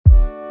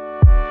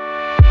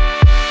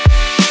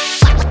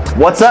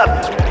What's up,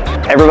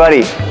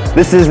 everybody?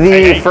 This is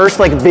the first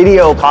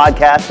video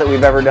podcast that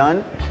we've ever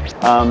done.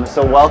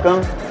 So welcome.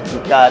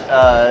 We've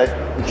got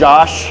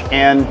Josh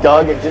and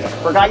Doug. I just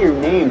forgot your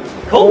name.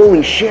 Cool.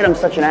 Holy shit, I'm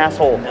such an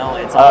asshole. No,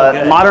 it's all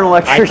good. Modern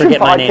Electrician I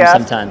forget Podcast. my name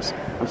sometimes.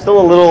 I'm still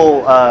a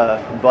little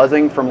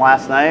buzzing from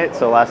last night.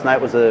 So last night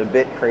was a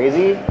bit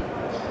crazy.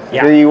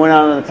 Yeah. You went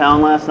out into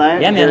town last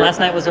night? Yeah, man, last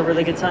night was a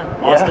really good time.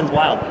 Austin's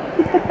wild.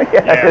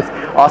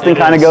 Austin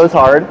kind of goes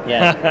hard.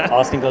 Yeah,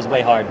 Austin goes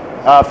way hard.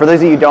 For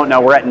those of you who don't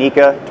know, we're at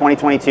NECA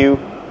 2022.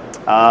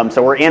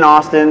 So we're in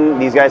Austin.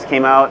 These guys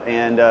came out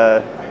and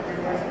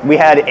we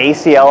had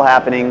ACL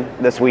happening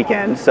this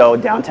weekend. So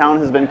downtown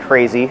has been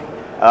crazy.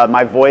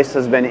 My voice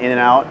has been in and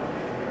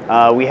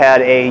out. We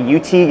had a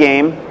UT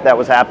game that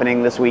was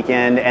happening this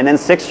weekend. And then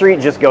 6th Street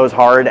just goes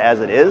hard as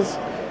it is.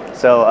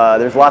 So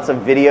there's lots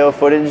of video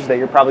footage that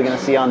you're probably going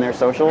to see on their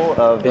social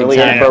of Big really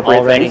time. inappropriate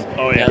Already. things.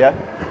 Oh, yeah.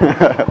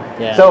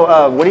 Yeah.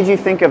 So what did you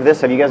think of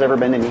this? Have you guys ever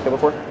been to NECA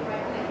before?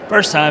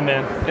 First time,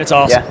 man. It's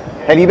awesome.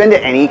 Yeah. Have you been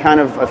to any kind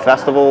of a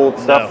festival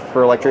stuff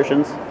for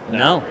electricians?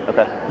 No.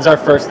 Okay. This is our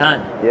first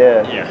time.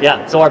 Yeah.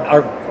 Yeah. So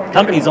our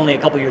company's only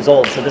a couple years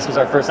old, so this was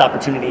our first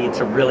opportunity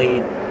to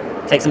really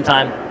take some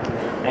time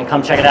and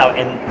come check it out.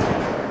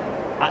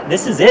 And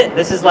this is it.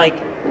 This is like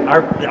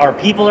our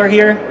people are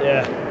here.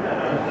 Yeah.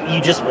 You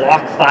just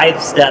walk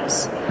 5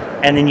 steps,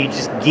 and then you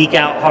just geek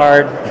out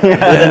hard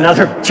with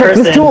another person. Check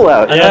this tool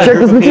out. another Check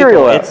group this of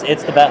material people. out.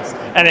 It's the best.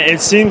 And it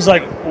seems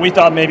like we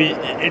thought maybe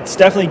it's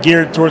definitely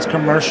geared towards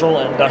commercial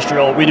and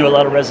industrial. We do a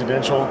lot of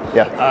residential.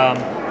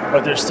 Yeah.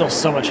 But there's still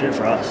so much here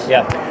for us.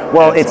 Yeah.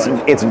 Well,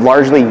 it's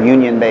largely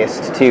union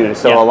based too.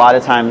 So a lot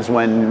of times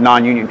when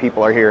non-union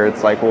people are here,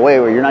 it's like, well, wait,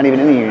 you're not even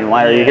in the union.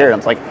 Why are you here? And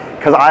it's like,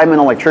 because I'm an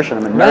electrician.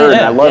 I'm a nerd.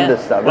 And I love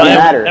this stuff. It doesn't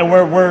matter. And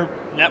we're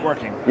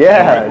networking.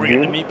 Yeah. We're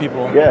getting to meet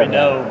people. Yeah. We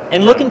know.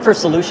 And looking for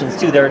solutions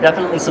too. There are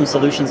definitely some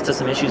solutions to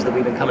some issues that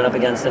we've been coming up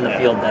against in the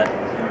field that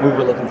we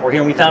were looking for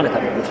here, and we found a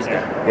couple, which is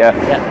good.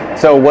 Yeah.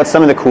 So what's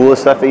some of the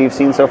coolest stuff that you've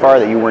seen so far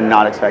that you were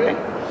not expecting?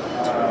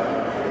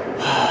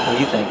 What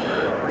do you think?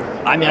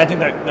 I mean, I think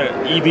that the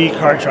EV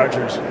car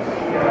chargers.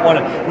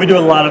 We do a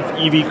lot of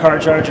EV car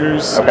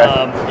chargers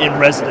in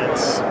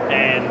residence,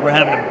 and we're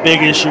having a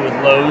big issue with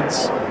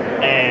loads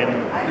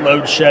and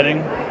load shedding.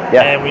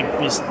 Yeah. And we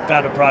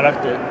found a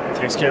product that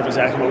takes care of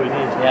exactly what we need.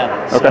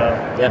 Yeah. So,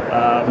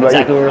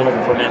 Exactly what we were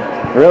looking for,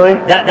 man. Really?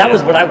 That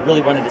was what I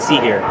really wanted to see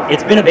here.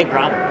 It's been a big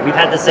problem. We've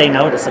had to say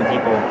no to some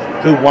people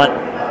who want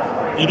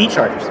EV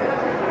chargers.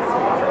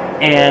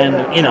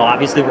 And,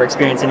 obviously we're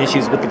experiencing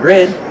issues with the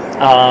grid.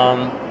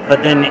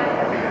 But then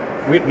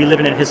we live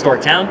in a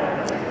historic town.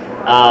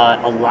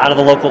 A lot of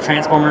the local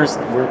transformers,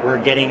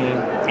 we're getting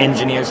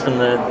engineers from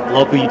the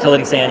local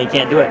utility saying you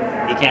can't do it.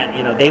 You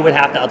can't, they would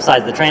have to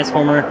upsize the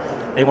transformer.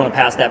 They want to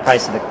pass that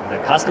price to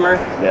the customer.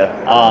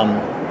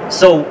 Yeah.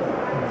 So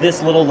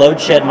this little load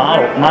shed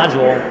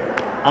module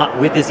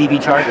with this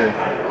EV charger,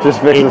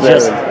 Just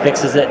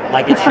fixes it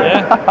like it should.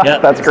 Yeah.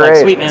 That's it's great.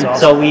 Like, sweet, man. Awesome.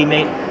 So we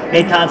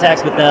made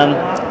contacts with them,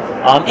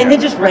 and then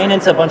just ran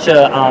into a bunch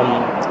of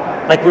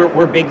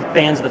we're big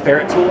fans of the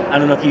ferret tool. I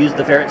don't know if you use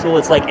the ferret tool.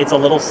 It's a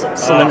little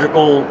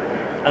cylindrical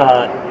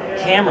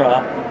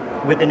camera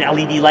with an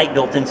LED light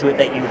built into it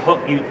that you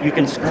hook. You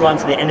can screw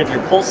onto the end of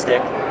your pull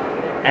stick,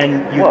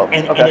 and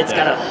it's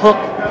got a hook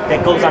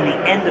that goes on the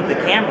end of the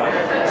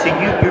camera. So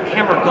your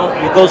camera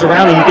goes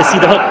around and you can see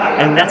the hook,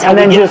 and that's how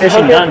we get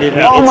fishing done, dude.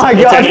 Oh my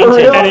God, for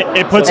real? And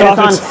it puts off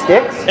on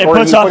sticks. It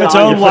puts off its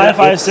own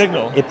Wi-Fi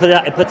signal. It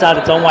puts out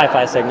its own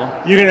Wi-Fi signal.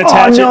 You can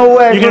attach it. Oh, no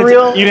way, for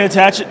real? You can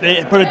attach it.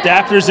 They put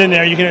adapters in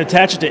there. You can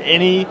attach it to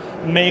any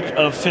make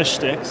of fish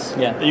sticks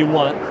that you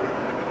want.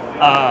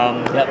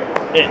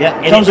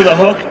 It comes with a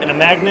hook and a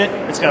magnet.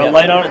 It's got a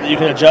light on it that you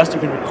can adjust. You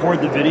can record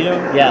the video.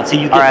 Yeah, so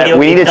you get All right, video.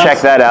 we need to check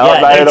that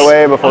out, by the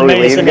way, before we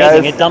leave,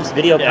 guys. It dumps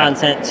video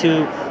content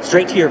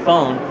straight to your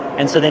phone,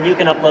 and so then you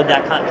can upload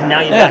that content.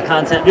 Now you've got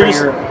content You're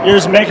for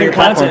just making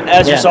content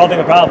as you're solving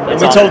a problem. And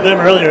we told them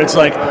earlier, it's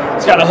like,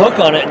 it's got a hook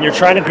on it, and you're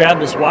trying to grab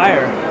this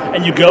wire,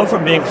 and you go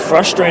from being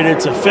frustrated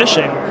to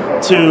fishing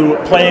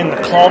to playing the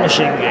claw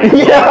machine game.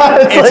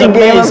 Yeah, it's like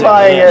amazing.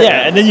 gamifying it.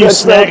 Yeah, and then you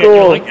snag it, and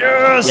you're like,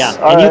 yes!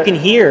 Yeah, and you can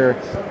hear,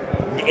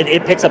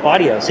 it picks up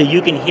audio, so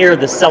you can hear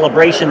the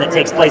celebration that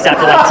takes place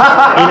after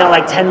that,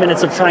 like 10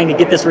 minutes of trying to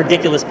get this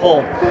ridiculous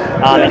pull.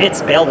 And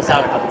it's bailed us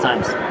out a couple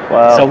times.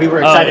 Wow. So we were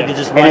excited to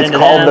just run And into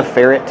it's called them. the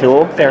ferret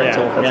tool? Ferret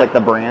tool. That's like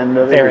the brand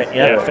of it? Ferret,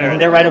 yeah. Ferret.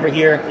 And they're right over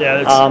here,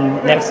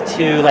 Yeah, next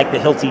to the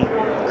Hilti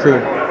crew.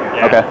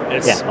 Okay.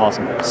 It's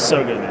awesome.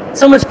 so good, man.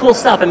 So much cool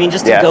stuff. I mean,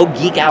 just to go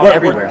geek out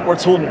everywhere. We're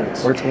tool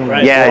nerds. We're tool nerds.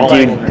 Right? Yeah,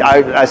 We're dude,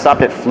 I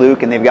stopped at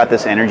Fluke, and they've got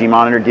this energy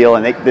monitor deal,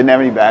 and they didn't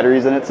have any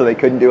batteries in it, so they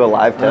couldn't do a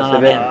live test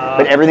of it.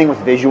 But everything with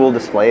visual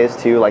displays,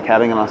 too, like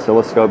having an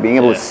oscilloscope, being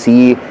able to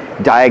see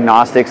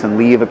diagnostics and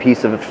leave a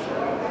piece of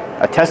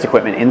a test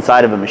equipment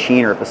inside of a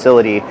machine or a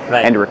facility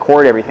and to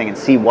record everything and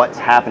see what's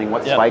happening,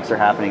 what spikes are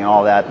happening, and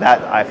all that.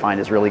 That I find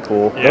is really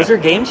cool. Those are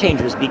game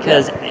changers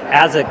because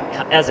as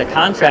a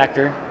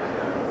contractor,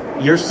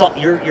 you're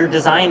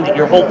designed.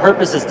 Your whole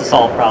purpose is to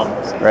solve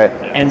problems. Right.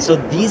 And so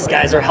these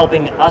guys are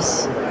helping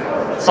us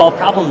solve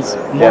problems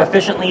more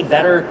efficiently,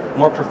 better,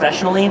 more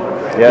professionally.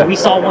 Yeah. We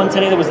saw one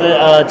today that was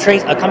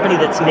a company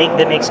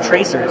that makes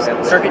tracers,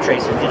 circuit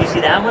tracers. Did you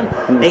see that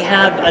one? They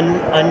have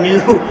a new.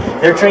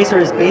 Their tracer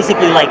is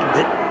basically like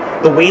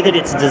the way that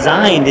it's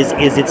designed is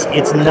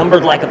it's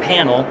numbered like a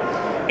panel.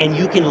 And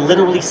you can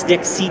literally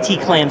stick CT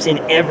clamps in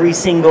every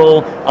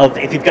single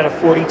if you've got a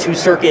 42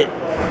 circuit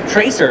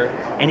tracer,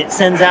 and it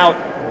sends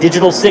out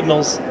digital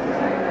signals,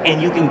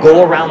 and you can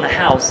go around the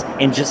house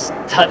and just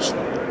touch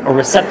a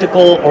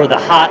receptacle or the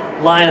hot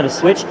line of a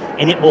switch,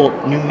 and it will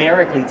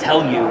numerically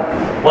tell you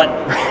what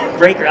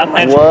breaker. I'm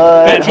like,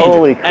 what?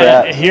 Holy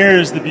crap. And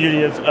here's the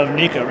beauty of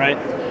NECA, right?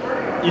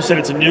 You said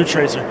it's a new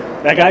tracer.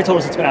 That guy told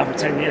us it's been out for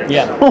 10 years.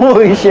 Yeah.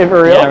 Holy shit,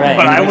 for real? Yeah, right.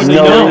 But I wouldn't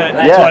No, know that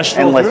until I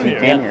strolled unless through you here.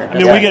 came here. I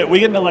mean, we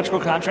get an Electrical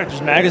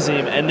Contractors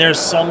magazine, and there's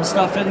some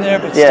stuff in there,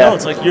 but still,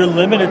 it's like you're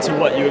limited to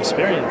what you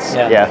experience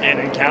and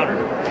encounter.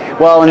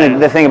 Well,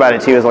 and the thing about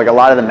it too is like a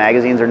lot of the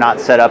magazines are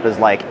not set up as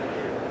like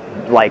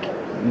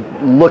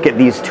look at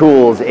these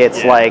tools.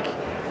 It's like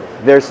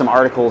there's some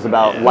articles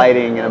about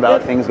lighting and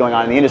about things going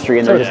on in the industry,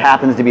 and there just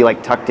happens to be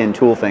like tucked in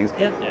tool things.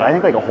 But I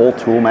think like a whole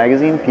tool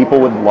magazine, people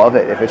would love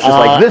it if it's just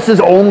like this is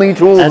only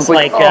tools. That's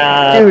it's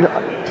dude,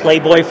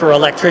 Playboy for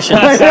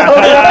electricians. There's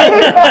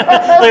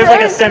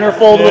like a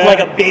centerfold with like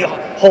a big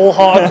whole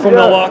hog from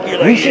Milwaukee.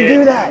 Like, we should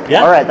do that.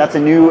 Yeah. All right, that's a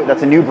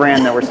new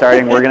brand that we're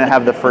starting. We're gonna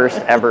have the first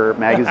ever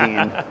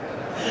magazine,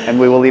 and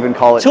we will even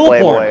call it tool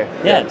Playboy.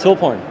 porn. Yeah, tool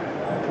porn.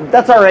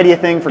 That's already a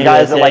thing for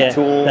guys that like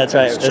tools. That's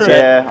right.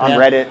 That's on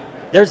Reddit.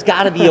 There's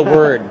got to be a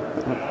word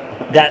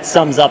that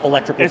sums up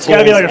electrical It's tools.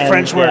 It's got to be like a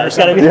French word or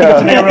something.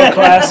 Yeah. Make it real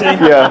classy.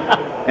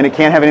 Yeah, and it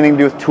can't have anything to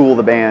do with Tool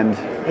the band.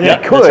 Yeah,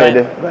 it could.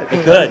 Right. But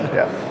it could.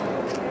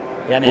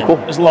 Yeah, man. Cool.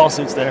 There's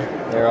lawsuits there.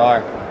 There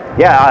are.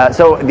 Yeah,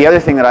 so the other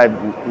thing that I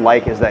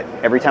like is that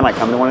every time I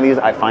come to one of these,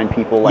 I find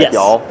people like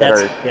y'all that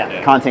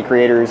are content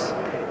creators,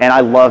 and I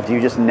loved you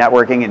just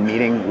networking and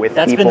meeting with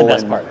people. That's been the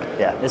best part.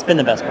 Yeah. It's been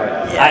the best part.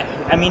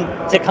 I mean,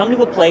 to come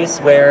to a place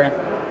where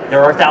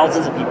there are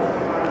thousands of people,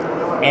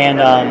 and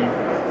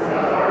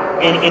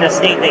in a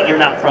state that you're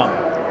not from,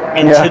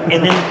 and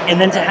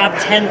then to have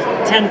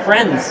 10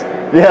 friends.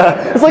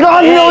 Yeah, it's like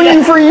I've known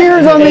you for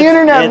years on the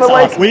internet, but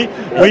like we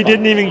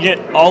didn't even get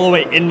all the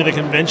way into the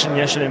convention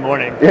yesterday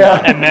morning.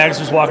 Yeah, and Mags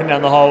was walking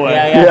down the hallway.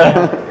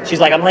 Yeah. She's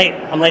like, I'm late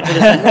for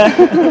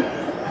this.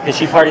 Because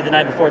she partied the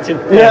night before too.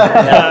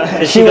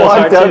 Yeah. She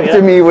walked up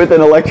to me with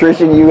an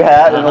Electrician U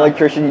hat and an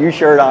Electrician U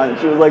shirt on, and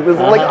she was like, "This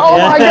is like, oh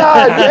my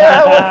god,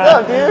 what's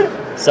up,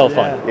 dude?" So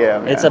fun. Yeah,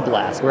 man. It's a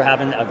blast. We're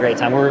having a great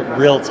time. We're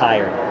real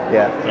tired.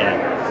 Yeah.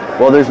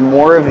 Well, there's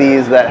more of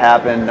these that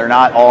happen. They're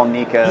not all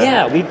NECA.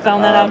 Yeah, we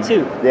found that out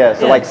too. Yeah.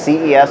 So like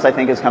CES, I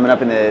think is coming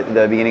up in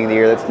the beginning of the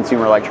year. That's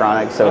Consumer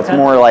Electronics. So it's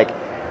more like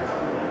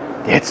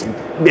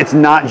it's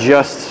not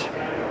just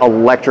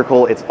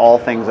electrical, it's all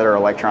things that are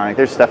electronic.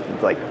 There's stuff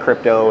like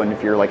crypto, and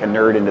if you're like a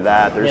nerd into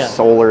that, there's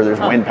solar, there's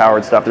wind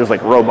powered stuff, there's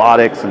like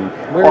robotics and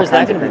where is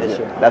that going to be this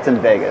year? That's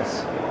in Vegas.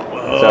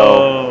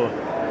 Whoa.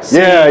 So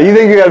yeah, you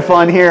think you had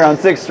fun here on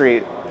 6th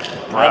Street?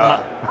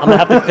 I'm gonna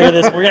have to clear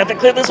this. We're gonna have to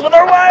clear this with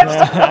our wives.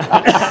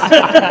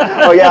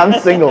 Oh yeah, I'm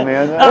single,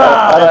 man.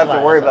 I don't have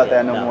to worry about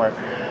that no more.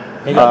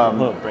 Maybe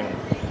we'll bring it.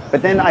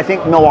 But then I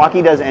think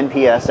Milwaukee does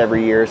NPS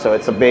every year, so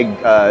it's a big,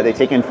 they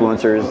take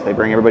influencers, they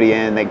bring everybody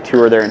in, they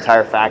tour their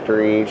entire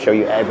factory, show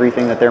you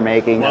everything that they're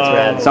making. That's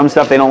rad. Some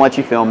stuff they don't let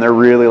you film, they're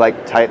really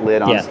like tight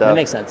lid on stuff. Yeah, that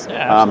makes sense.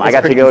 I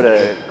got to go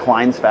to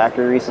Klein's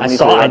factory recently.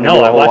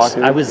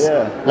 I was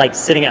like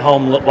sitting at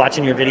home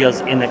watching your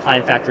videos in the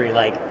Klein factory,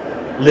 like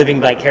living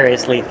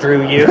vicariously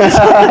through you. It's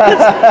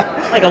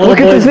like a little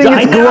boy's thing,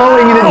 it's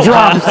glowing and it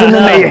drops and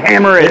then they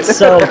hammer it. It's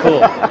so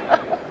cool.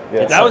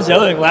 That was the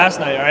other thing last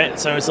night, right?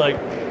 So it's like,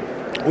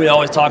 we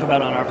always talk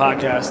about on our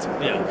podcast,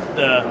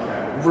 the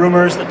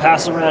rumors that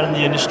pass around in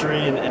the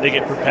industry and they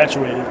get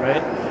perpetuated,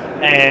 right?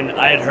 And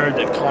I had heard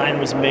that Klein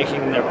was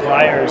making their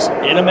pliers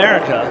in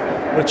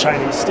America with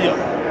Chinese steel.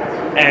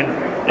 And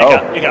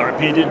it got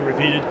repeated and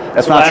repeated.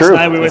 That's not true. Last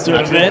night we went to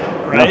an event,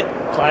 right? No.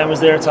 Klein was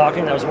there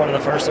talking. That was one of the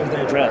first things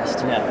they addressed.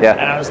 Yeah.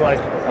 And I was like,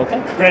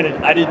 okay.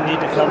 Granted, I didn't need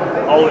to come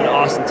all the way to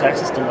Austin,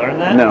 Texas to learn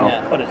that.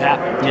 No. But it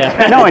happened.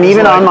 Yeah. No, and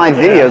even on my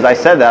videos, I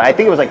said that. I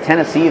think it was like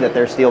Tennessee that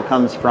their steel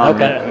comes from,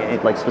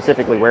 like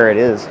specifically where it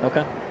is.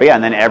 Okay. But yeah,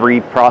 and then every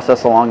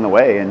process along the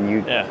way.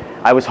 And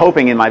I was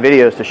hoping in my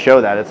videos to show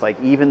that. It's like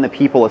even the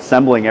people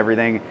assembling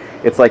everything,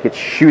 it's like it's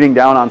shooting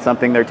down on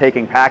something. They're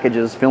taking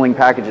packages, filling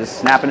packages,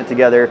 snapping it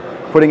together,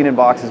 putting it in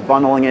boxes,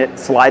 bundling it,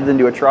 slides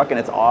into a truck, and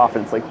it's off.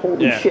 And it's like,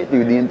 holy shit,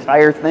 dude, the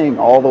entire thing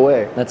all the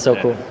way. That's so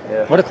cool.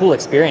 Yeah. What a cool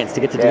experience to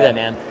get to do that,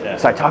 man. Yeah.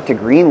 So I talked to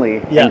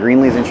Greenlee, and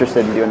Greenlee's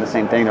interested in doing the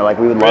same thing. They're like,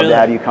 we would love to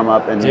have you come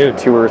up and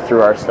tour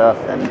through our stuff.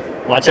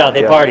 And watch out,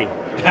 they party.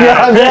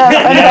 I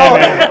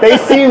know. They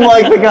seem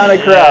like the kind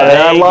of crowd, and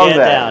I love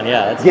that. Down.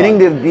 Yeah, it's getting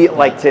fun. to be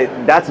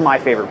that's my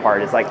favorite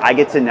part. It's like I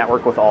get to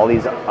network with all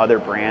these other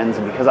brands,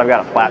 and because I've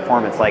got a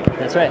platform, it's like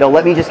they'll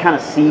let me just kind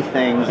of see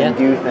things and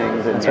do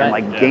things, and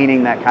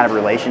gaining that kind of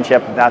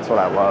relationship. That's what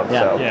I love.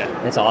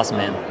 Yeah, it's awesome,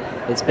 man.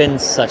 It's been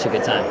such a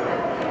good time.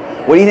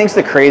 What do you think's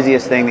the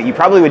craziest thing that you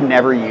probably would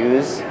never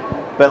use,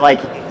 but like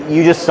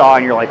you just saw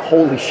and you're like,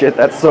 holy shit,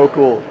 that's so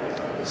cool?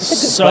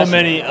 So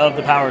many of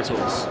the power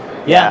tools.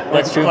 Yeah,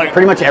 that's true.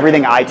 Pretty much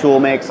everything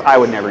iTool makes, I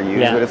would never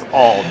use, but it's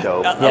all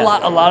dope.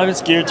 A lot of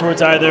it's geared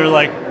towards either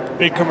like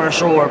big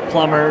commercial or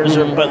plumbers,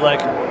 but like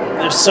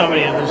there's so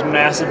many of those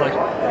massive, like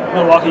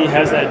Milwaukee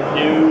has that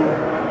new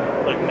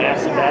like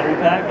massive battery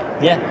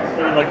pack. Yeah.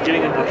 They're like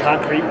getting into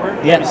concrete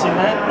work. Yeah. Have you seen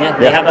that? Yeah,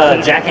 they have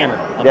a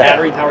jackhammer, a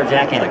battery-powered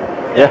jackhammer.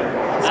 Yeah.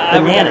 I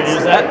would never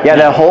use that. Yeah,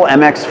 that whole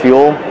MX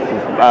Fuel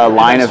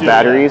line of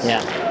batteries.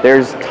 Yeah.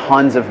 There's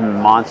tons of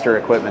monster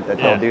equipment that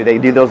they'll do. They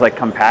do those like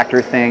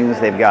compactor things.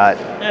 They've got.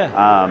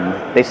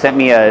 They sent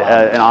me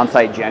an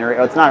on-site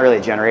generator. It's not really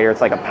a generator.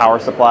 It's like a power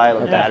supply,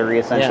 a battery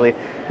essentially.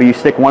 But you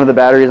stick one of the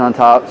batteries on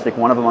top, stick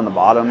one of them on the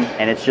bottom,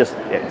 and it's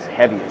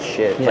heavy as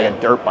shit. It's like a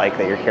dirt bike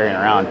that you're carrying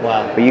around.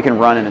 Wow. But you can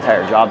run an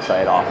entire job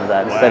site off of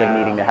that instead of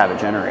needing to have a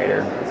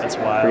generator. That's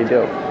wild. Pretty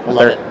dope.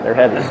 Love it. They're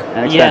heavy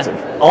and expensive.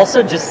 Yeah.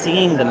 Also, just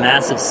seeing the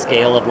massive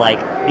scale of like,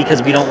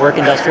 because we don't work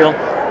industrial,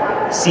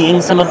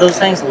 seeing some of those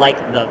things like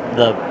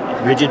the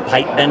rigid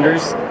pipe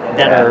benders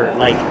that are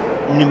like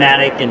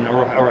pneumatic and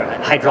or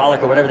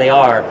hydraulic or whatever they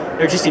are,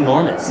 they're just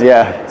enormous.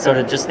 Yeah. So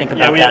to just think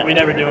about that, we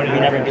never do any. We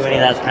never do any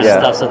of that kind of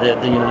stuff. So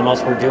the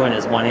most we're doing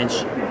is 1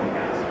 inch,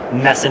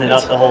 messing it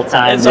up the whole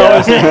time.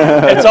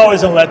 It's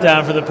always a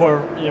letdown for the poor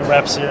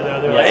reps here.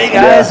 They're like, hey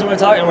guys, we're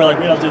talking. We're like,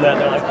 we don't do that.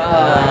 They're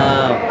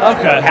like,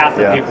 okay. Half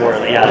the people are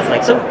it's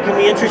like, so can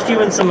we interest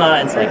you in some?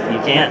 It's like you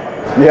can't.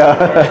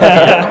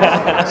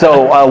 Yeah.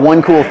 So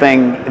one cool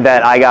thing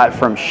that I got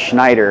from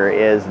Schneider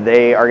is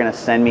they are going to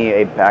send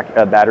me a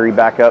battery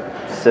backup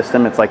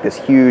system. It's like this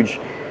huge,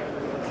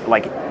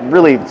 like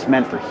really it's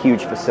meant for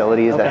huge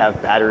facilities that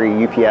have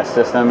battery UPS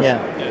systems.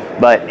 Yeah.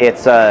 But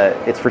it's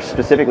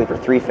specifically for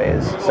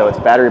 3-phase. So it's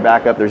battery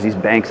backup. There's these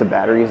banks of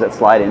batteries that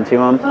slide into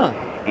them,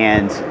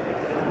 and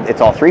it's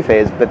all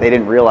 3-phase. But they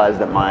didn't realize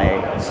that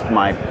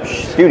my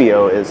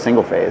studio is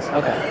single phase.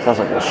 Okay. So I was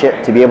like, well,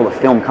 shit. To be able to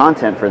film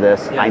content for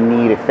this, I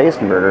need a phase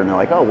converter. And they're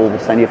like, oh, well, we'll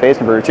send you a phase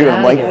converter too. And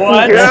I'm like,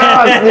 what?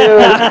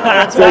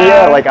 Yes, dude. So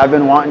yeah, like I've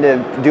been wanting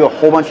to do a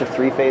whole bunch of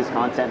 3-phase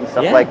content and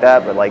stuff like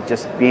that. But like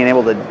just being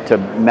able to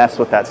mess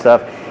with that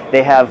stuff.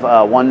 They have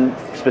one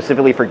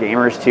specifically for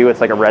gamers too. It's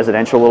like a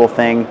residential little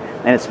thing,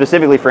 and it's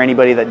specifically for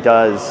anybody that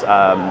does,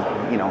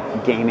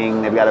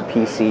 gaming. They've got a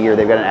PC or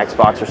they've got an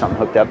Xbox or something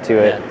hooked up to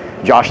it.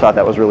 Yeah. Josh thought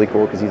that was really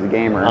cool because he's a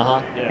gamer,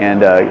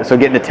 and so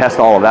getting to test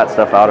all of that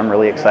stuff out, I'm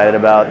really excited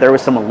about. There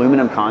was some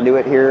aluminum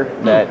conduit here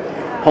that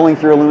pulling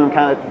through aluminum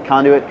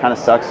conduit kind of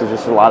sucks. There's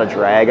just a lot of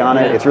drag on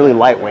it. It's really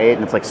lightweight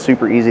and it's like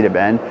super easy to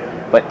bend,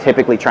 but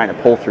typically trying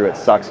to pull through it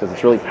sucks because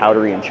it's really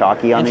powdery and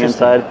chalky on the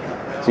inside.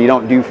 So you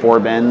don't do 4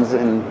 bends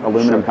in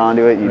aluminum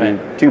conduit, you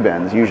do 2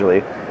 bends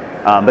usually.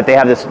 But they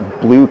have this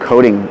blue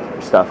coating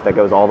stuff that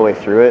goes all the way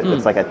through it.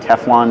 It's like a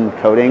Teflon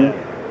coating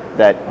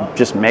that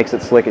just makes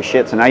it slick as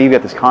shit. So now you've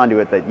got this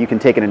conduit that you can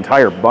take an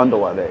entire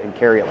bundle of it and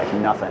carry it like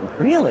nothing.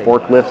 Really?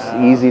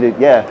 Forklifts, easy to,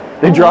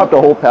 They dropped a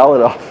whole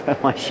pallet off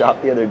at my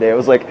shop the other day. It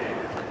was like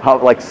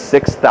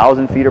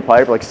 6,000 feet of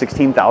pipe, like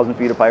 16,000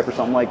 feet of pipe or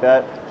something like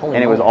that.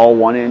 It was all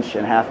 1 inch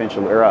and 1/2 inch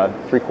or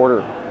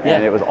 3/4,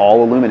 and it was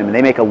all aluminum. And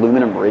they make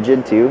aluminum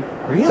rigid too.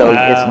 Really? So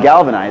it's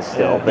galvanized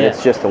still, but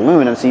it's just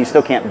aluminum. So you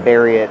still can't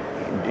bury it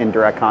in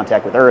direct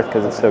contact with earth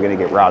because it's still going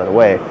to get rotted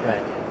away.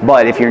 Right.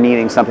 But if you're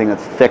needing something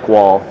that's thick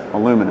wall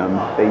aluminum,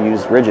 they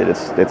use rigid.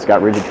 It's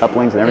got rigid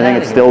couplings and everything.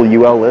 It's still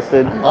UL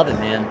listed. I love it,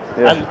 man.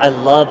 Yeah. I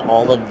love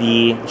all of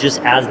the,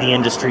 just as the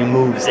industry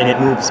moves, and it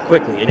moves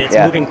quickly, and it's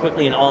moving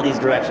quickly in all these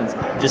directions,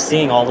 just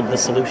seeing all of the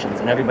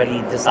solutions and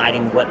everybody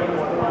deciding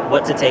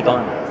what to take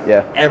on.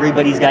 Yeah.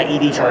 Everybody's got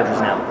EV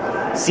chargers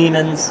now.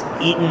 Siemens,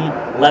 Eaton,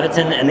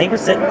 Leviton, and they were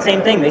saying the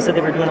same thing. They said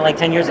they were doing it like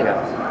 10 years ago.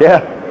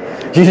 Yeah.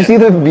 Did you see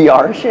the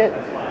VR shit?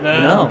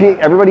 No.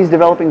 Everybody's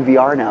developing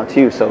VR now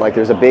too, so like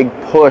there's a big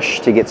push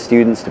to get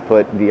students to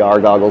put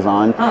VR goggles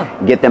on,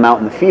 get them out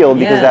in the field,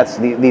 because that's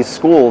these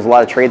schools, a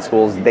lot of trade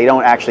schools, they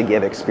don't actually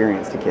give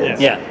experience to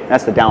kids. Yeah.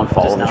 That's the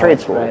downfall of the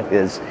trade school,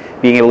 is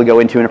being able to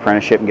go into an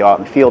apprenticeship and go out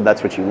in the field.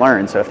 That's what you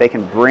learn. So if they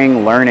can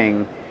bring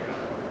learning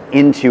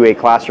into a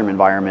classroom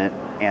environment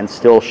and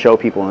still show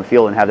people in the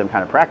field and have them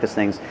kind of practice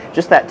things,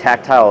 just that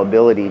tactile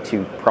ability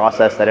to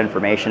process that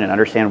information and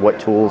understand what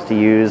tools to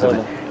use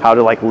and how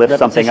to like lift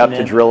something up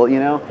to drill it,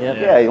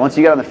 Yeah, once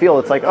you get on the field,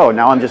 it's like, oh,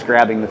 now I'm just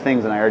grabbing the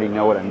things and I already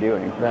know what I'm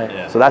doing. Right.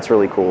 Yeah. So that's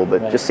really cool,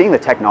 but just seeing the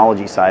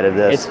technology side of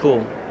this. It's cool.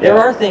 There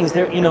are things,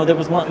 there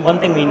was one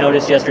thing we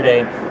noticed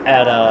yesterday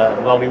at,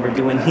 while we were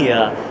doing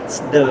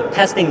the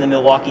testing the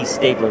Milwaukee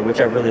stapler,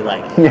 which I really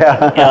like.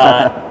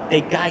 Yeah.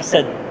 The guy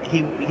said,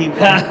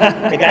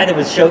 the guy that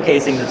was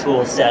showcasing the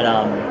tool said,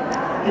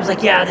 he was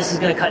like, yeah, this is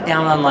going to cut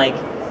down on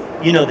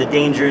the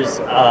dangers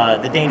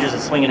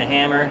of swinging a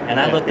hammer. And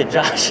I looked at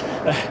Josh.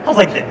 I was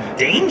like, the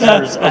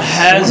dangers of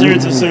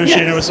hazards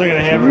associated with swinging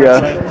a hammer.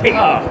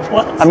 Yeah.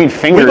 What? I mean,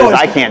 fingers.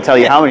 I can't tell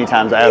you how many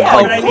times I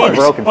have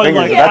broken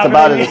fingers. That's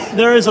about it.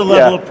 There is a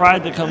level of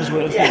pride that comes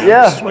with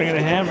swinging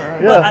a hammer.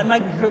 Yeah.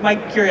 But my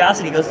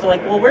curiosity goes to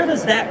well, where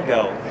does that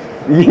go?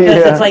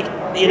 Because it's like,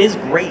 it is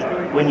great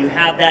when you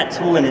have that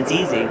tool and it's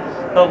easy.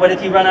 But what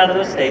if you run out of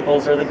those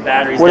staples or the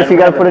batteries? What if you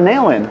got to put a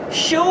nail in?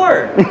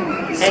 Sure.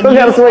 Still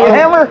got to swing a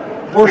hammer?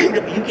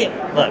 You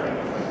can't, look.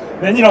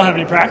 Then you don't have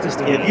any practice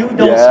doing it. If you don't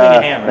swing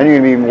a hammer. Then you're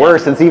going to be even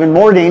worse. It's even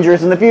more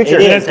dangerous in the future.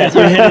 It is. If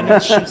you hit it,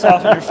 it shoots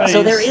off in your face.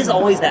 So there is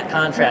always that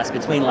contrast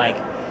between like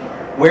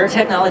where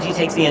technology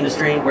takes the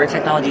industry, where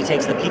technology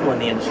takes the people in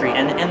the industry,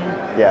 and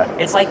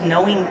it's like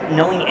knowing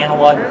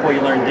analog before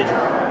you learn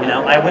digital. You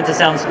know, I went to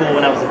sound school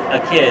when I was a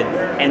kid,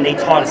 and they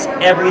taught us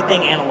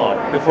everything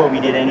analog before we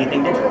did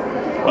anything digital,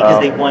 because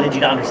they wanted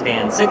you to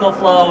understand signal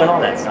flow and all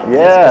that stuff.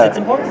 Yeah, it's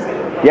important.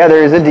 Yeah,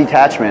 there is a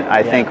detachment.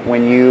 I think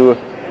when you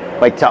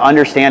like to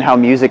understand how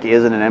music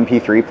is in an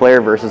MP3 player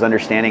versus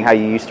understanding how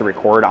you used to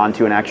record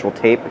onto an actual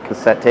tape, a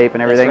cassette tape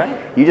and everything,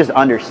 you just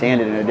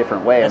understand it in a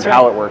different way and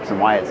how it works and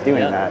why it's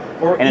doing that.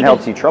 And it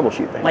helps you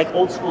troubleshoot things. Like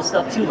old school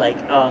stuff too, like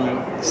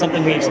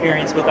something we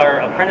experienced with our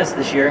apprentice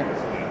this year,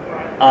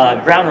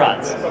 ground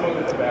rods.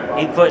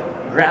 8-foot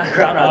ground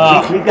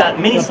rods. We've got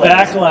mini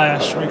sledges.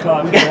 Backlash we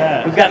caught for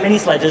that. We've got mini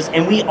sledges,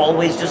 and we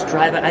always just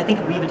drive it. I think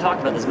we even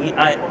talked about this.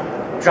 I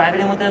drive it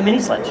in with a mini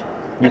sledge.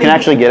 You can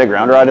actually get a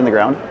ground rod in the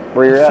ground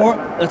where you're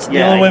at? That's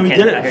the only way we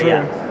did it.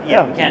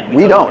 Yeah, we can.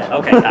 We don't.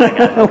 Okay, got it.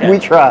 Okay. We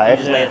try. You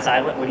just lay it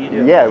sideways? What do you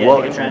do? Yeah,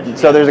 well,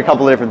 so there's a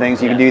couple of different things.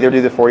 You can either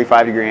do the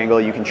 45-degree angle.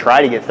 You can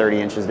try to get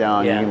 30 inches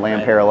down. You can lay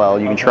them parallel.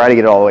 You can try to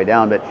get it all the way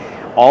down. But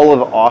all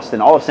of Austin,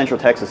 all of Central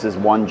Texas is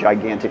one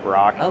gigantic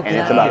rock, and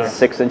it's about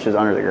 6 inches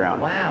under the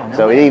ground. Wow.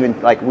 So it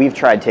even, like, we've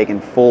tried taking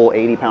full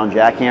 80-pound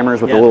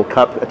jackhammers with a little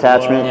cup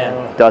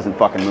attachment. Doesn't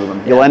fucking move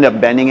them. You'll end up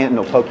bending it, and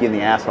it'll poke you in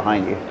the ass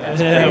behind you.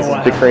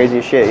 It's the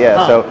craziest shit,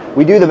 So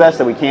we do the best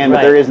that we can,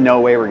 but there is no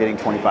way we're getting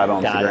 25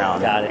 ohms to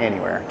ground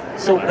anywhere.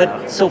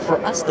 So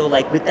for us, though,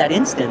 like with that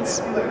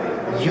instance,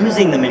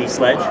 using the mini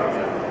sledge,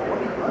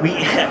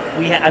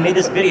 I made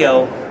this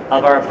video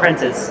of our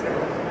apprentice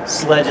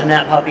sledging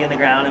that puppy in the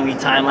ground, and we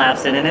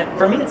time-lapsed it. And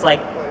for me, it's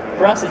like,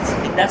 for us, it's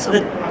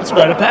a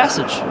rite of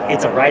passage.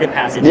 It's a rite of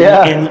passage.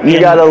 Yeah, you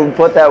got to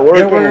put that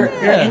work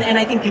in. And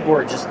I think people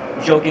were just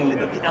joking.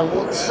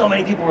 So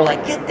many people were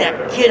like, get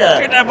that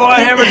boy a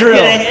hammer drill.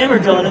 Get a hammer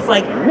drill. And it's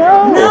like,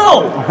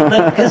 no.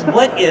 Because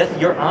what if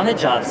you're on a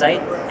job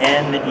site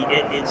and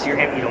it's you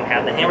don't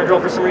have the hammer drill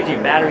for some reason,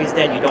 your battery's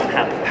dead, you don't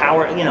have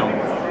power, what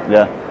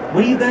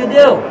are you going to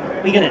do?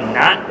 Are you going to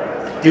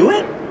not do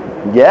it?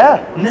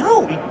 Yeah.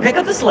 No, you pick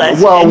up the sledge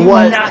and you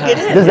knock it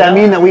in. Does that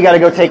mean that we got to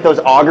go take those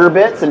auger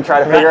bits and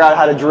try to figure out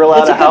how to drill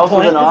out a house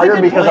with an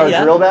auger because our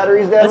drill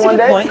battery's dead one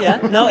day? That's a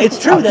good point, No, it's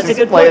true. That's a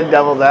good point. Playing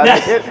devil's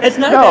advocate. It's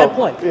not a bad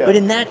point. But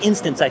in that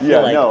instance, I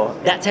feel like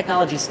that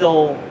technology is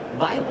still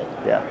viable.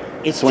 Yeah.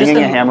 Swinging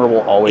a hammer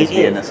will always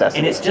be a necessity.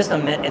 And it's just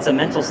it's a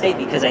mental state,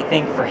 because I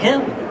think for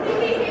him,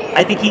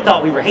 he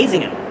thought we were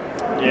hazing him.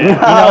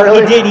 Yeah.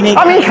 Really? He did.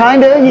 I mean,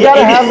 kind of. You got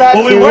to have that,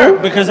 too. We were,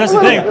 because that's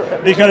the thing.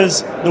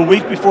 Because the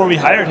week before we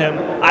hired him,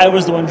 I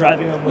was the one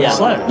driving him with the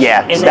sledge.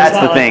 Yeah, so that's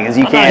the thing, is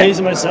you can't... I'm not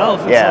hazing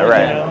myself. It's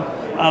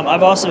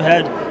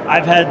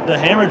I've had the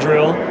hammer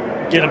drill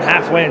get him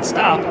halfway and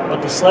stop,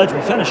 but the sledge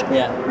will finish him.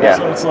 Yeah.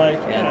 So it's like,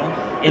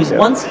 And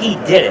once he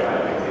did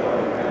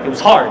it was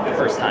hard the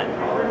first time.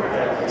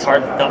 It's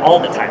hard all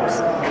the times.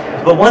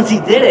 But once he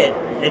did it,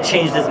 it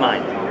changed his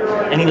mind.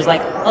 And he was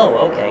like,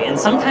 oh, okay. And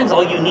sometimes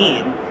all you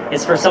need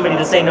is for somebody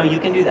to say, no, you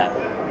can do that.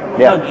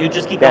 Yeah. No, you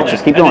just keep going.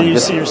 Just keep going. And then you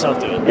see yourself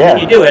do it. Yeah.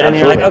 And you do it, and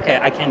you're like, okay,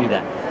 I can do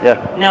that.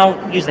 Yeah.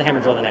 Now, use the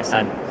hammer drill the next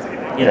time.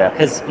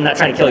 Because I'm not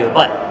trying to kill you,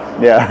 but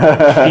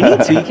if you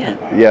need to, you can.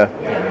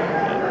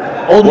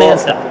 Yeah. Old man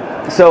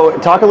stuff. So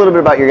talk a little bit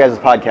about your guys'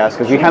 podcast,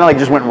 because you kind of like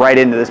just went right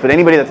into this, but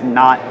anybody that's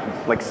not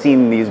like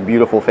seen these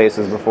beautiful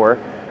faces before,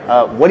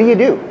 what do you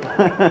do?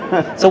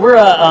 So we're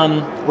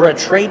a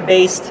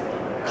trade-based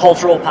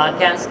cultural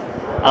podcast.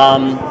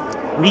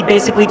 We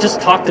basically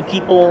just talk to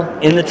people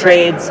in the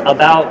trades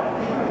about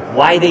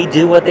why they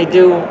do what they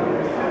do.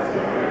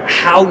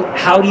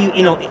 How do you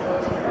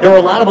there are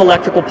a lot of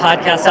electrical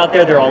podcasts out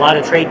there. There are a lot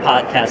of trade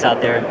podcasts out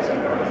there.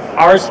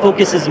 Ours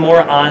focuses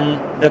more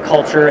on the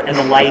culture and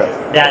the life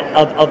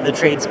of the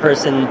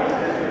tradesperson.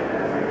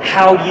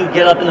 How do you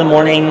get up in the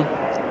morning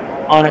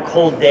on a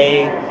cold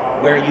day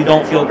where you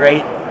don't feel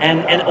great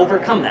and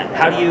overcome that?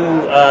 How do you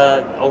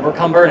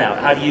overcome burnout?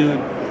 How do you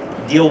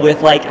deal with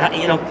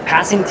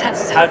passing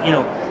tests?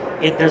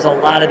 There's a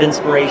lot of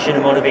inspiration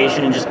and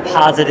motivation and just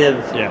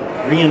positive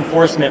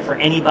reinforcement for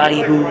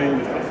anybody who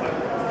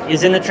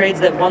is in the trades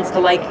that wants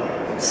to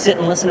sit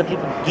and listen to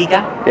people geek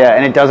out. Yeah,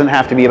 and it doesn't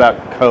have to be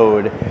about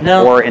code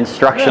or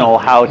instructional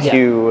how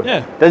to.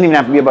 It doesn't even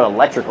have to be about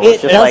electrical.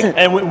 It's just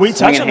and we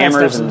touch on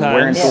hammers and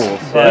wearing tools.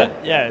 But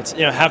it's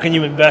how can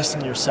you invest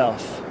in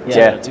yourself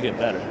to get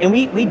better? And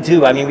we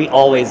do. I mean, we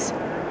always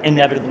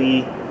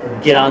inevitably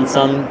get on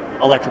some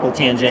electrical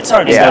tangent. It's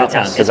hard to stop.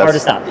 It's hard to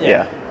stop.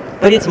 Yeah.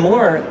 But it's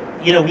more,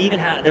 we even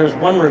had, there was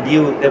one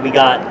review that we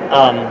got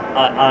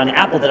on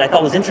Apple that I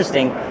thought was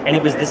interesting, and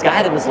it was this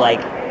guy that was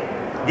like,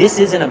 this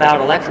isn't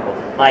about electrical.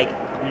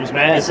 He was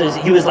mad.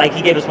 He was like,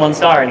 he gave us 1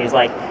 star, and he's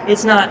like,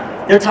 it's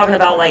not. They're talking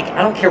about like,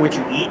 I don't care what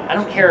you eat, I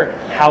don't care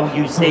how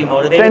you stay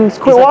motivated. Then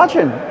quit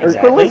watching or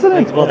quit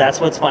listening. Like, well, that's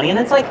what's funny, and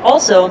it's like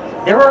also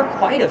there are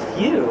quite a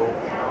few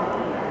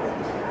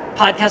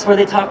podcasts where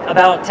they talk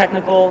about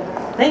technical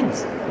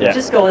things. Yeah.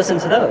 Just go listen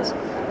to those.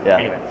 Yeah.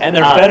 Anyway, and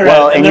they're better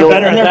at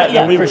that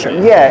than we for were. sure.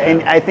 Yeah,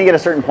 and I think at a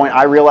certain point,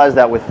 I realized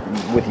that with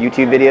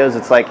YouTube videos,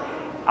 it's like,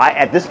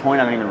 at this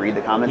point, I don't even read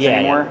the comments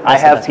anymore. Yeah. I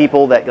have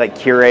people that like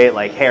curate,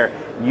 like, hey,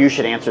 you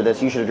should answer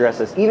this, you should address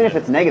this, even if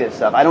it's negative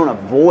stuff. I don't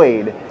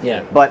avoid,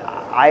 but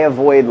I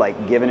avoid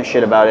like giving a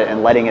shit about it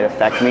and letting it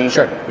affect me.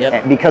 Sure.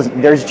 Yep. Because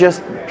there's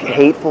just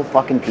hateful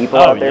fucking people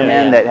out there,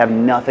 man, that have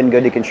nothing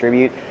good to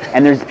contribute,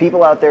 and there's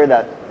people out there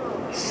that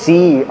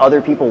see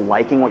other people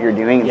liking what you're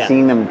doing and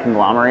seeing them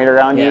conglomerate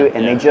around you,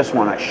 and they just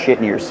want to shit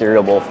in your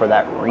cereal bowl for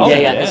that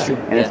reason. That's true.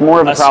 And it's more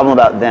of a problem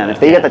about them. If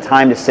they get the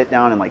time to sit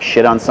down and like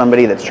shit on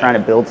somebody that's trying to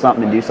build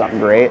something and do something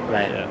great,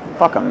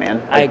 fuck them,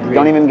 man. I agree.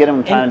 Don't even get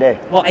them time of day.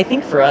 Well, I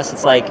think for us,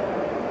 it's like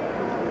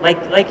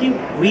you,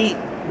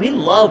 we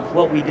love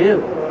what we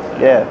do.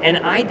 Yeah. And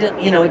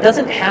it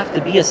doesn't have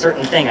to be a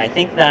certain thing. I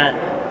think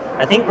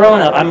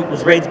growing up, I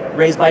was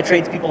raised by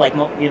tradespeople, like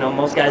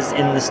most guys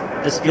in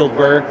this field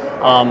were,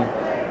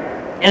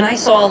 and I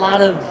saw a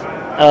lot of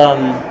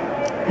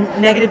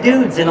negative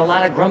dudes and a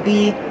lot of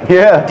grumpy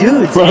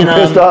dudes, and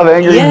pissed off,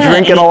 angry,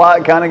 drinking a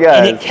lot kind of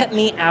guys. And it kept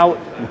me out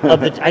of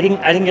the. I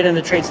didn't get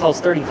into trades till I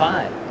was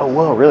 35. Oh,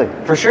 whoa, really?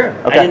 For sure.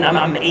 Okay.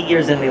 I'm 8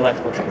 years in the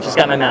electrical trade. Just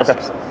got my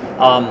master's.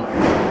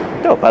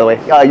 Okay. Dope, by the way.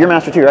 You're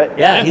master too, right?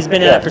 Yeah, he's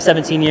been in it for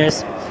 17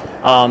 years.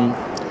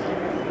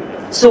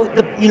 So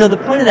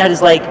the point of that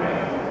is like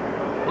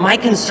my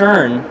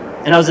concern,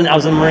 and I was in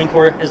the Marine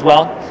Corps as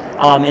well,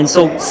 and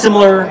so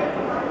similar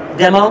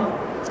demo.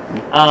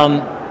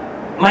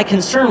 My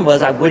concern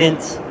was I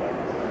wouldn't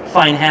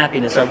find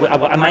happiness, or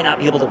I might not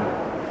be able to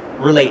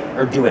relate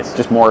or do it.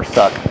 Just more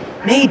stuck.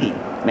 Maybe.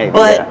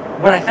 But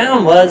what I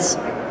found was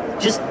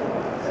just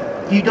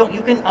you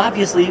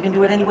can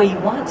do it any way you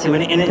want to,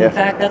 and in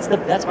fact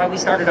that's why we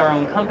started our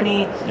own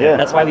company. Yeah.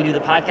 That's why we do the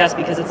podcast,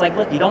 because it's like,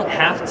 look, you don't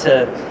have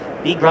to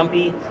be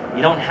grumpy,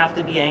 you don't have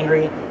to be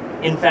angry.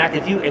 In fact,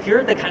 if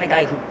you're the kind of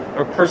guy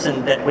or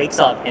person that wakes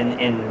up and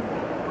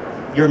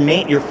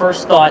your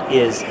first thought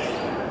is,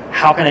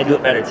 how can I do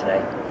it better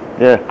today?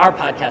 Yeah. Our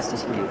podcast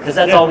is for you, because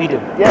that's all we do.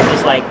 Yeah.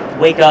 Just like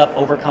wake up,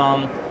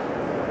 overcome,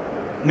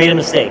 made a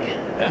mistake,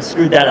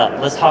 screwed that up.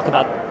 Let's talk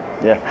about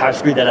how I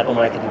screwed that up and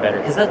what I could do better,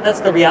 because that's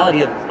the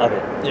reality of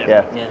it.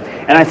 Yeah.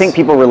 And I think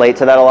people relate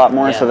to that a lot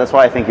more, so that's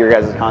why I think your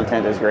guys'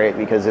 content is great,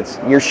 because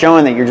you're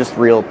showing that you're just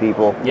real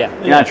people. Yeah.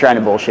 You're not trying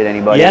to bullshit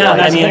anybody.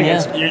 Yeah,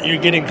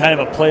 you're getting kind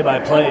of a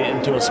play-by-play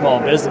into a small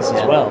business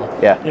as well.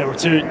 Yeah. We're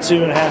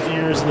 2.5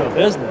 years into a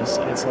business,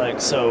 and it's like,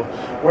 so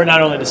we're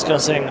not only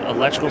discussing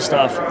electrical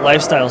stuff,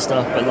 lifestyle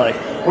stuff, but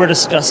like we're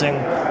discussing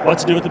what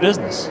to do with the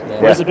business.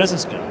 Where's the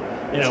business go?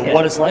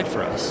 What it's like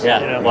for us.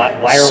 Yeah. Why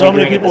are we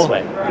doing it this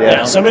way?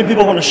 Yeah. So many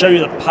people want to show you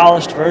the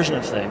polished version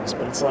of things,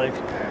 but it's like,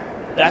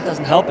 that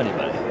doesn't help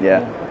anybody.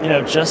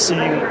 Yeah. Just seeing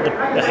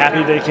the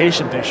happy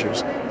vacation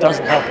pictures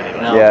doesn't help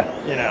anybody. No.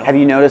 Yeah. Have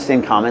you noticed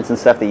in comments and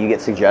stuff that you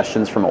get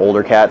suggestions from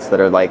older cats that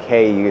are like,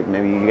 hey,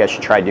 maybe you guys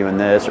should try doing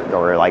this,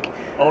 or like...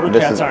 Older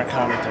cats aren't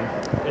commenting.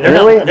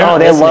 Really? They love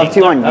to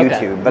listening. on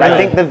YouTube. But I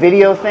think the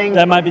video thing...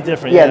 That might be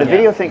different. Yeah, the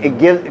video thing,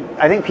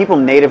 I think people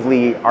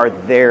natively are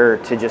there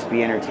to just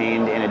be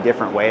entertained in a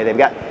different way.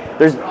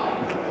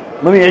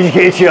 Let me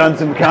educate you on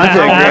some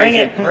content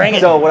creation. Bring it.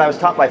 So what I was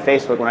taught by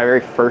Facebook when I very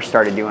first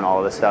started doing all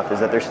of this stuff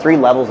is that there's 3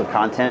 levels of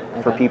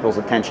content for people's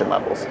attention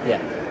levels. Yeah.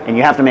 And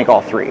you have to make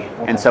all 3.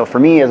 And so for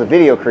me as a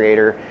video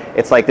creator,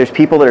 it's like there's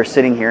people that are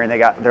sitting here and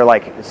they're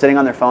like sitting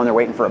on their phone, they're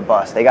waiting for a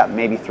bus. They got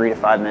maybe 3 to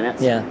 5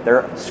 minutes. Yeah.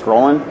 They're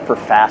scrolling for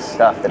fast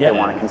stuff that they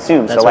want to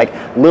consume. That's so like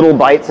little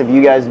bites of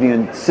you guys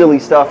doing silly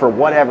stuff or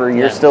whatever,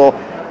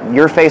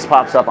 your face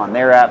pops up on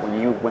their app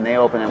when they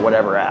open it,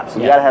 whatever app. So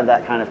you got to have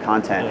that kind of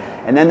content.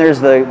 And then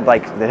there's there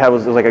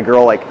was like a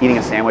girl like eating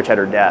a sandwich at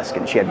her desk,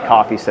 and she had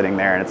coffee sitting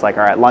there, and it's like,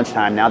 all right,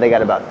 lunchtime. Now they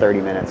got about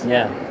 30 minutes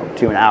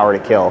to an hour to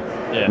kill.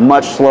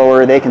 Much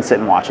slower. They can sit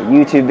and watch a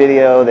YouTube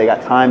video. They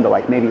got time to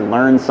like maybe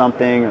learn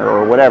something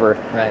or whatever.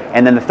 Right.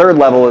 And then the third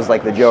level is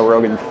like the Joe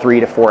Rogan 3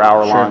 to 4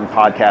 hour long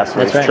podcast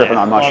where he's tripping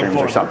on mushrooms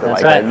or something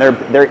like that. And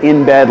they're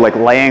in bed like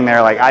laying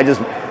there like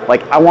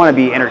I want to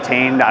be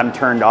entertained. I'm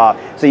turned off.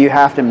 So you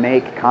have to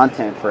make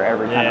content for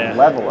every kind of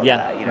level of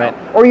that,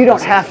 Right. Or you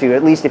don't have to.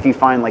 At least if you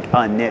find like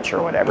a niche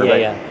or whatever.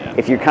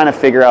 If you kind of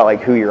figure out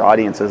like who your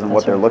audience is and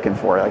what they're looking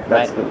for, like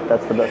that's the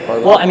best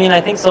part. Well, I mean, I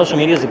think social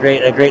media is a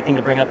great thing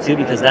to bring up too,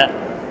 because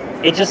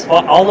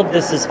all of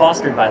this is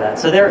fostered by that.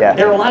 So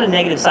there are a lot of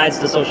negative sides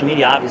to social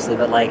media, obviously,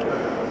 but like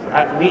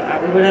we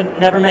would have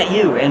never met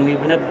you, and we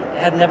would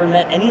have never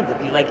met any of the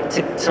people. Like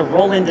to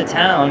roll into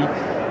town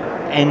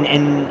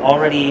and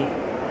already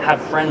have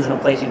friends in a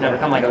place you've never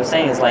come, like I was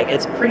saying, is like,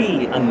 it's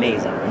pretty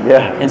amazing.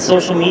 Yeah. And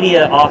social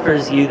media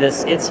offers you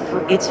this, it's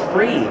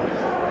free.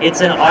 It's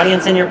an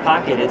audience in your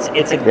pocket.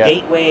 It's a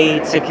gateway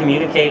to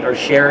communicate or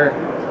share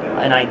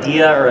an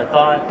idea or a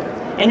thought.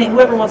 And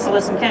whoever wants to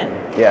listen can.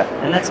 Yeah.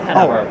 And that's kind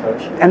of our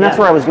approach. And that's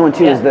where I was going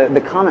too, is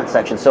the comment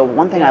section. So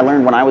one thing I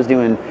learned when I was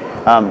doing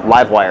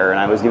Livewire and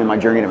I was doing my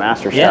Journey to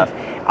Master stuff,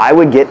 I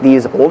would get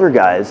these older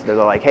guys. They're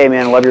like, "Hey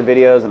man, I love your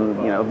videos,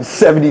 and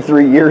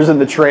 73 years in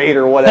the trade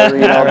or whatever.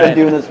 I've been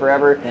doing this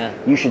forever. Yeah.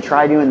 You should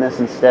try doing this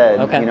instead."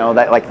 Okay.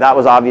 That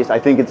was obvious. I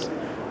think it's.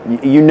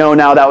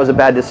 Now that was a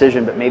bad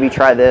decision, but maybe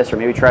try this or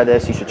maybe try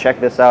this. You should check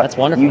this out. That's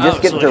wonderful. You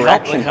just get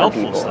direction from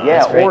people. Stuff.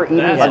 Yeah, or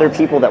even other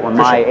people that were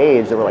my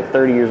age that were like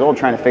 30 years old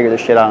trying to figure this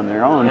shit out on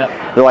their own.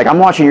 Yep. They're like, I'm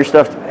watching your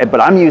stuff, but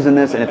I'm using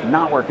this and it's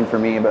not working for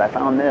me, but I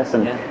found this.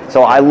 And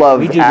so I love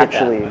we do get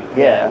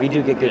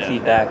good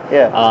feedback.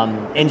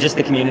 Yeah. And just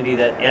the community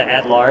that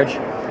at large,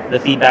 the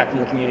feedback from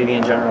the community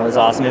in general is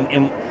awesome.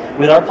 And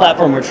with our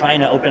platform, we're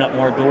trying to open up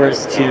more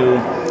doors to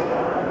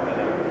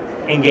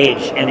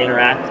engage and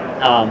interact.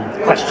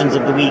 Questions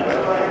of the week,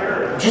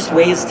 just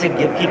ways to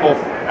give people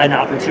an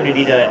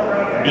opportunity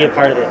to be a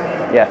part of it.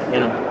 Yeah.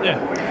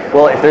 Yeah.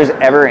 Well, if there's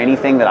ever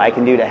anything that I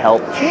can do to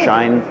help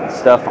shine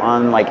stuff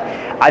on,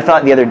 I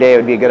thought the other day it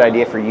would be a good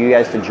idea for you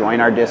guys to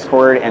join our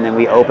Discord, and then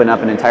we open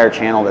up an entire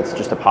channel that's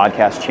just a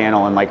podcast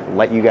channel and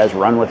let you guys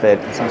run with it.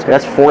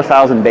 That's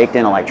 4,000 baked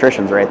in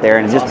electricians right there,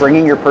 and just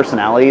bringing your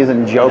personalities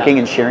and joking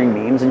and sharing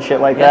memes and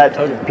shit like that.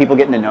 Totally. People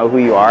getting to know who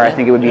you are. I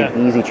think it would be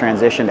an easy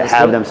transition to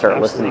have them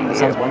start listening to you.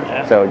 Sounds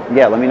wonderful. So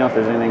let me know if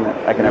there's anything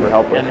that I can ever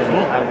help with.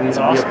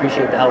 We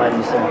appreciate the hell out of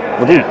you, sir.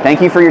 Well, dude,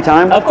 thank you for your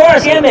time. Of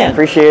course, man.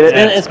 Appreciate it.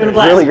 It's been a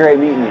blast. Really great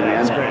meeting you,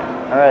 man. It's great.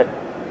 All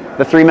right.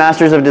 The three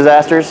masters of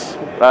disasters.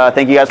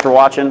 Thank you guys for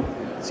watching.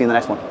 See you in the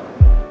next one.